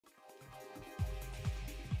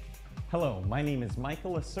Hello, my name is Micah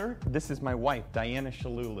Lessert. This is my wife, Diana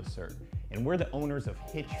Shalou Lessert, and we're the owners of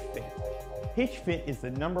Hitch Fit. Hitch Fit is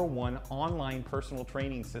the #1 online personal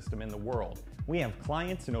training system in the world. We have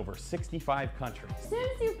clients in over 65 countries. As soon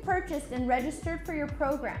as you've purchased and registered for your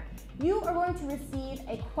program, you are going to receive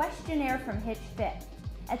a questionnaire from Hitch Fit.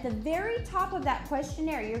 At the very top of that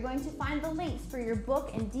questionnaire, you're going to find the links for your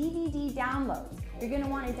book and DVD downloads. You're going to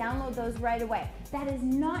want to download those right away. That is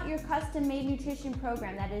not your custom-made nutrition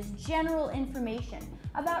program. That is general information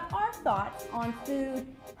about our thoughts on food,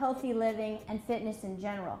 healthy living, and fitness in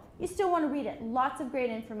general. You still want to read it. Lots of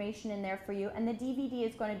great information in there for you, and the DVD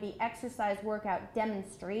is going to be exercise workout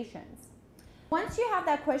demonstrations. Once you have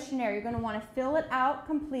that questionnaire, you're going to want to fill it out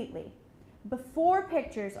completely. Before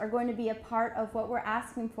pictures are going to be a part of what we're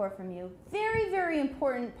asking for from you. Very, very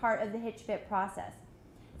important part of the Hitch Fit process.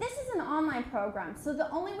 This is an online program, so the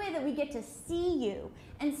only way that we get to see you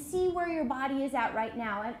and see where your body is at right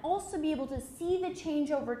now and also be able to see the change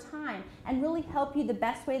over time and really help you the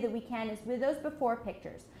best way that we can is with those before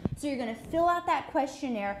pictures. So you're going to fill out that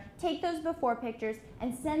questionnaire, take those before pictures,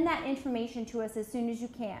 and send that information to us as soon as you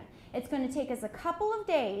can. It's going to take us a couple of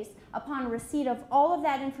days upon receipt of all of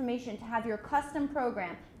that information to have your custom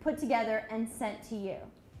program put together and sent to you.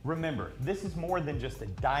 Remember, this is more than just a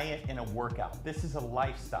diet and a workout. This is a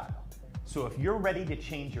lifestyle. So if you're ready to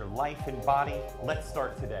change your life and body, let's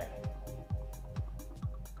start today.